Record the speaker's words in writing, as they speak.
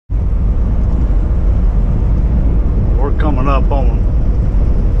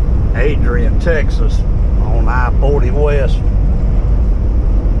Adrain, Texas on I-40 West.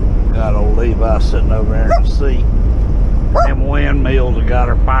 Got old Levi sitting over there in the seat. Them windmills have got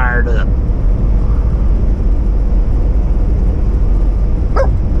her fired up.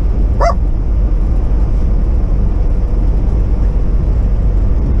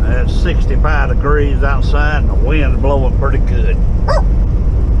 It's 65 degrees outside and the wind's blowing pretty good.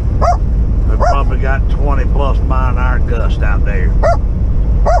 They've probably got 20 plus mile an hour gust out there.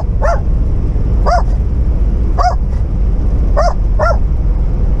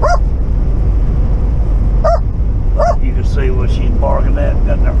 You can see what she's barking at,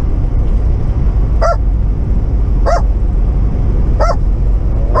 doesn't there?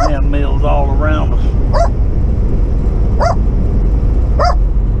 Windmills all around us.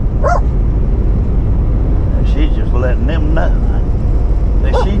 And she's just letting them know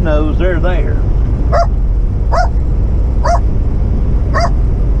that she knows they're there.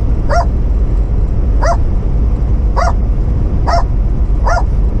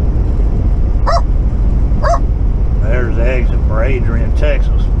 There's the exit for Adrain,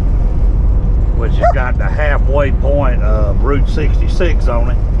 Texas, which has got the halfway point of Route 66 on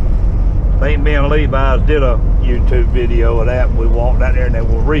it. I think me and Levi's did a YouTube video of that. We walked out there and they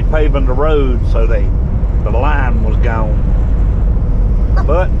were repaving the road so the line was gone.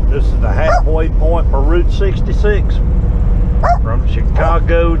 But this is the halfway point for Route 66 from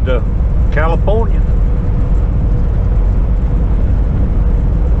Chicago to California.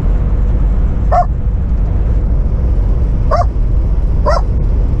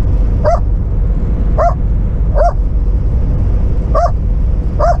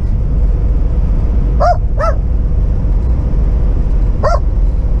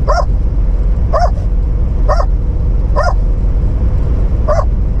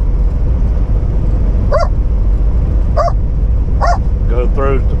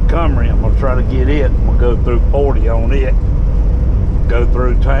 Try to get it. We'll go through 40 on it. Go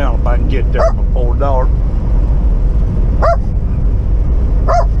through town if I can get there before dark.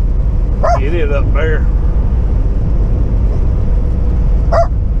 Get it up there.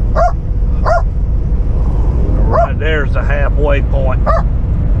 Right there's the halfway point.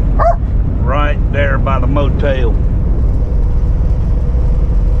 Right there by the motel.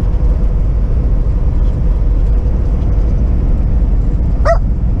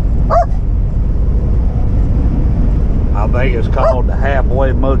 I think it's called the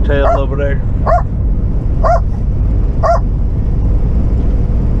Halfway Motel over there.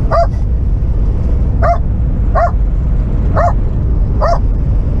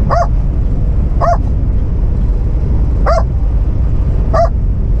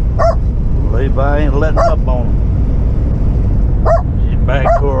 Levi ain't letting up on him. She's back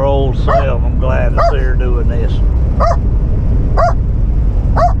to her old self. I'm glad to see her doing this.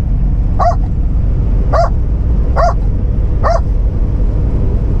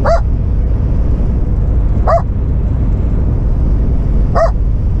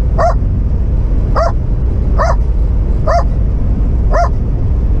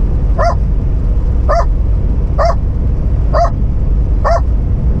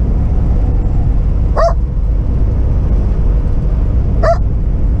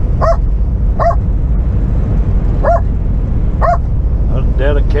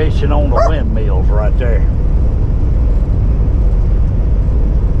 Dedication on the windmills right there.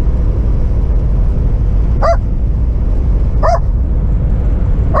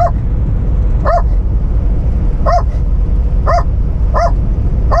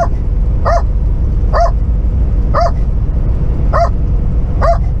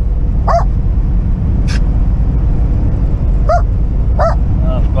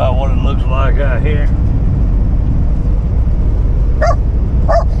 That's about what it looks like out here.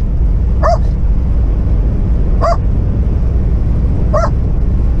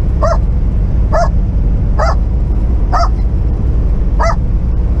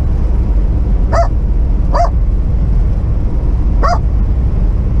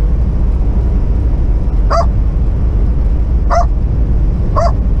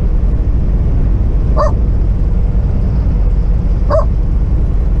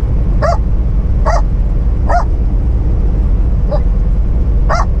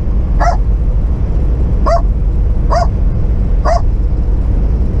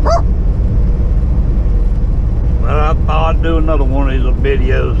 Do another one of these little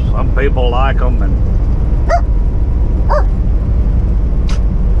videos. Some people like them, and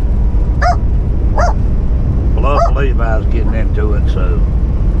plus Levi's getting into it, so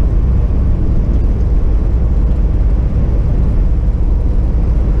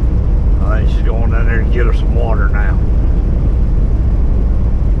I think she's going down there to get her some water now.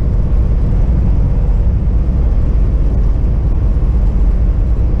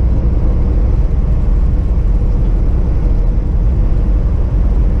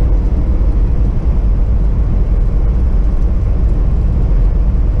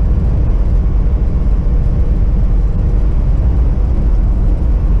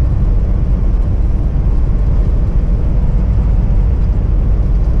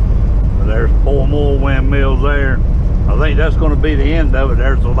 more windmills there. I think that's going to be the end of it.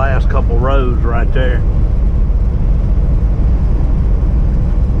 There's the last couple rows right there.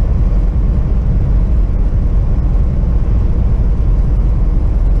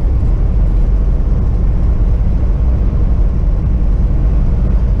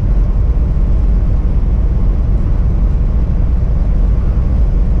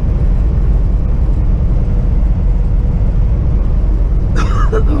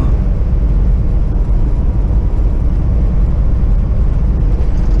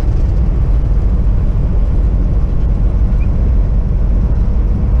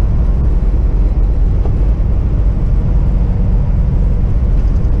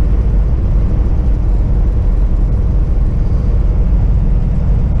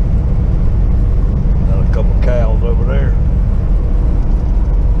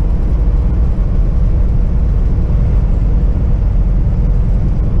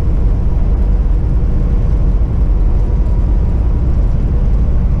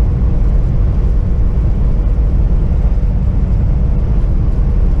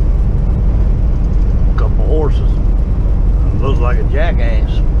 Jackass.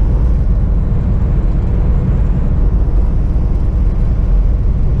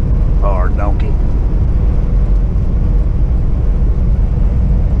 Hard donkey.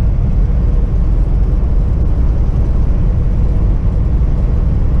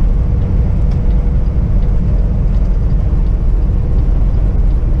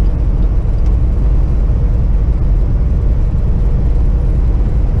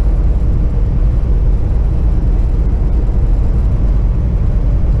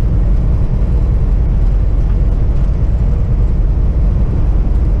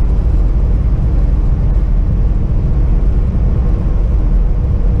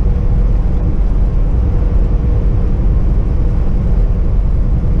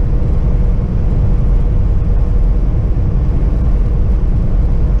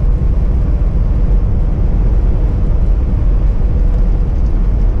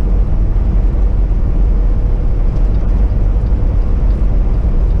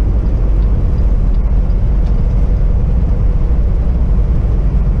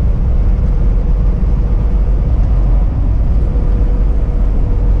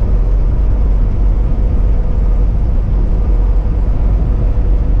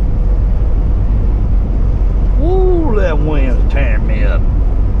 Wind's tearing me up.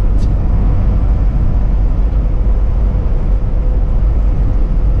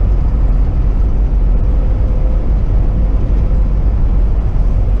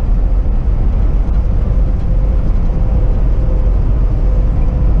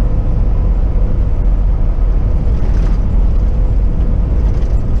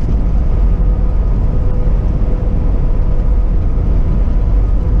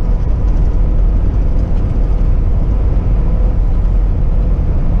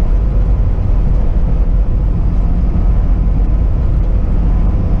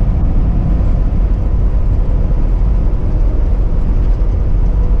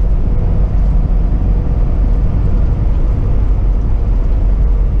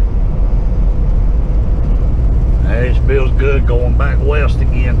 Feels good going back west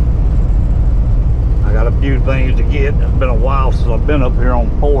again. I got a few things to get. It's been a while since I've been up here on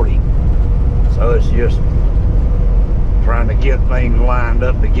 40, so it's just trying to get things lined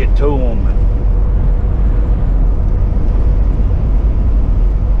up to get to them. And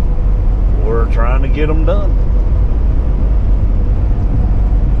we're trying to get them done.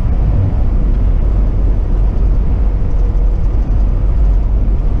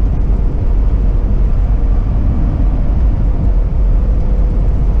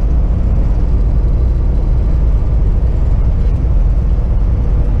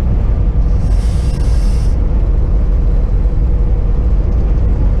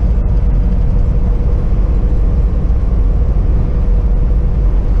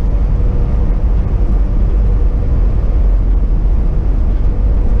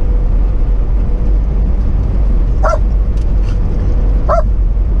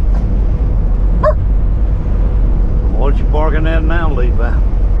 Barking at now, Levi.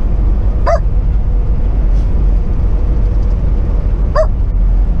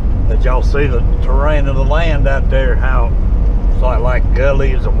 Did y'all see the terrain of the land out there? How it's like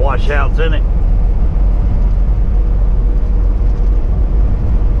gullies and washouts in it.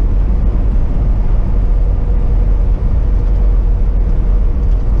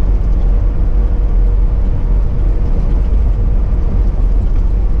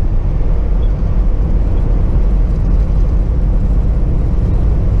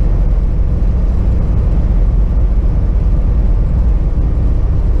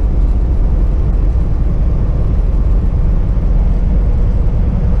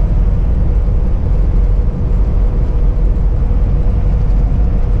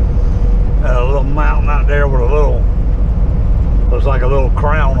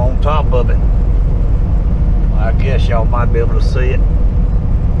 crown on top of it. I guess y'all might be able to see it.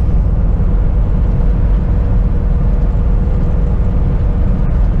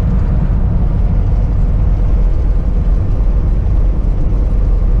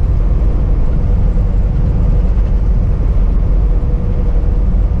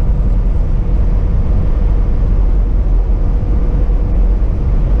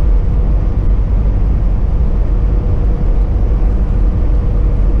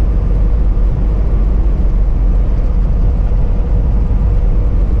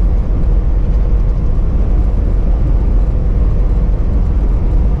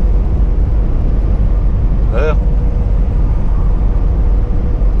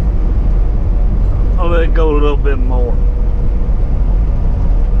 Go a little bit more.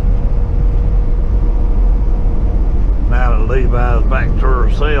 Now that Levi's back to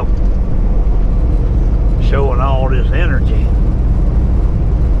herself, showing all this energy.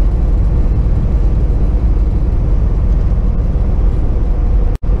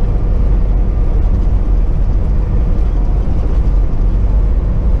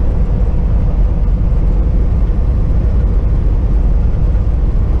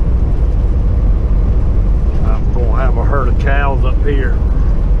 Cows up here.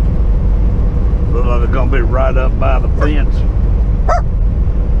 Look like they're gonna be right up by the fence.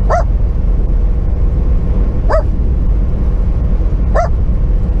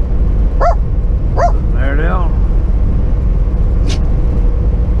 There they are.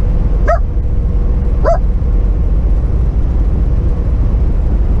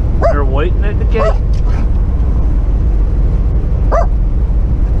 They're waiting at the gate.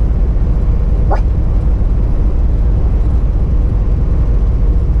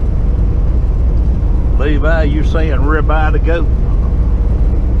 Levi, you saying ribeye to go?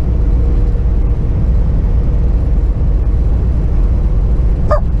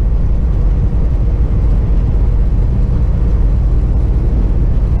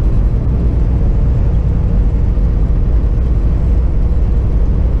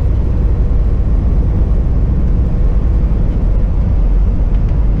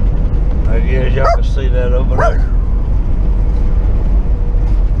 I guess y'all can see that over there.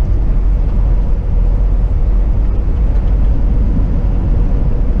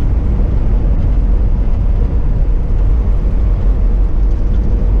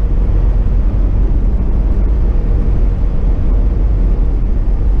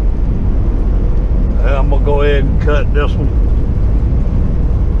 Go ahead and cut this one.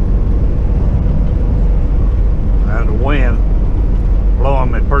 And the wind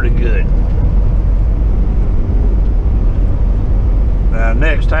blowing me pretty good. Now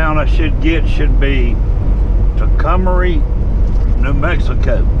next town I should get should be Montgomery, New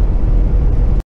Mexico.